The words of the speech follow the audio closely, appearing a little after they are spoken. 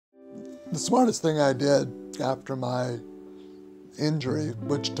The smartest thing I did after my injury,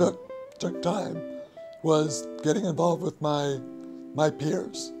 which took time, was getting involved with my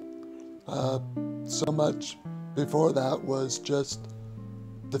peers. So much before that was just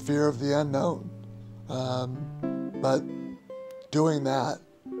the fear of the unknown. But doing that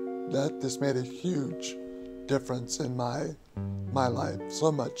just made a huge difference in my life.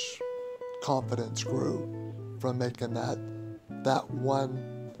 So much confidence grew from making that one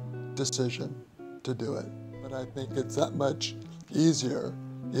decision to do it. But I think it's that much easier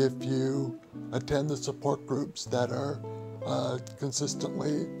if you attend the support groups that are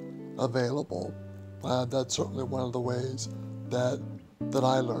consistently available. That's certainly one of the ways that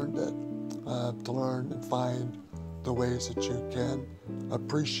I learned it, to learn and find the ways that you can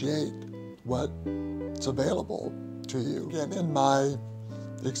appreciate what's available to you. Again, in my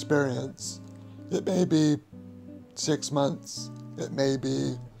experience, it may be 6 months, it may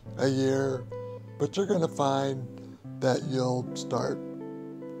be a year, but you're going to find that you'll start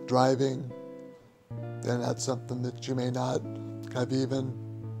driving, and that's something that you may not have even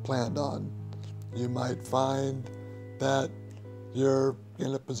planned on. You might find that you're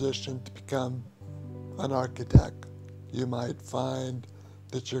in a position to become an architect. You might find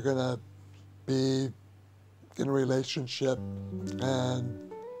that you're going to be in a relationship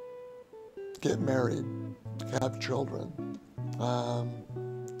and get married, have children.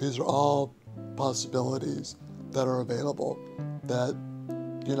 These are all possibilities that are available that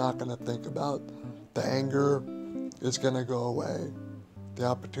you're not going to think about. The anger is going to go away. The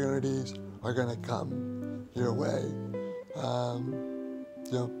opportunities are going to come your way.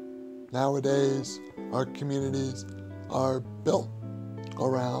 Nowadays, our communities are built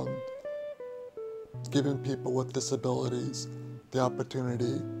around giving people with disabilities the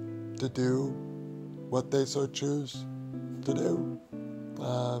opportunity to do what they so choose to do.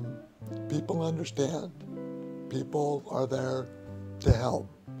 People understand. People are there to help.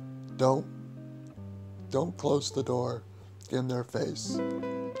 Don't close the door in their face.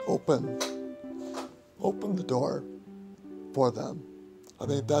 Open the door for them. I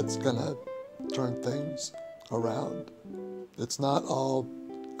think that's gonna turn things around. It's not all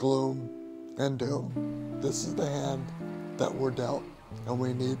gloom and doom. This is the hand that we're dealt, and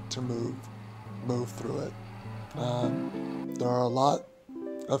we need to move through it. There are a lot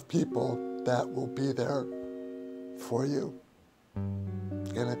of people that will be there for you.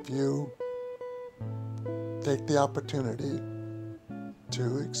 And if you take the opportunity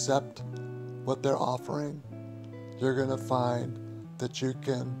to accept what they're offering, you're going to find that you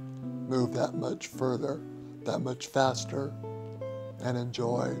can move that much further, that much faster, and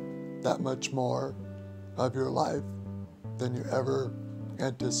enjoy that much more of your life than you ever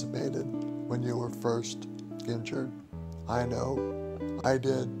anticipated when you were first injured. I know I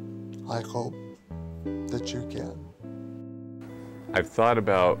did. I hope that you can. I've thought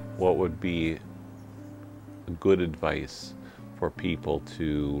about what would be good advice for people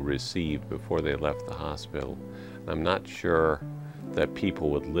to receive before they left the hospital. I'm not sure that people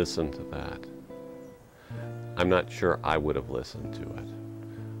would listen to that. I'm not sure I would have listened to it.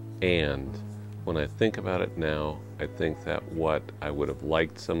 And when I think about it now, I think that what I would have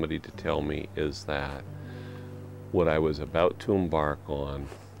liked somebody to tell me is that what I was about to embark on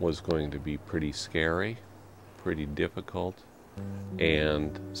was going to be pretty scary, pretty difficult,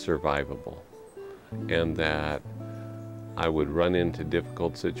 and survivable. And that I would run into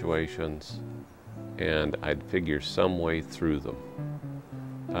difficult situations and I'd figure some way through them.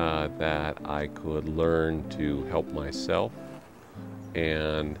 That I could learn to help myself,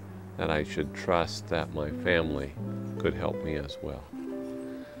 and that I should trust that my family could help me as well.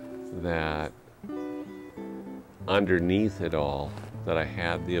 That underneath it all, that I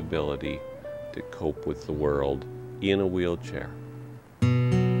had the ability to cope with the world in a wheelchair.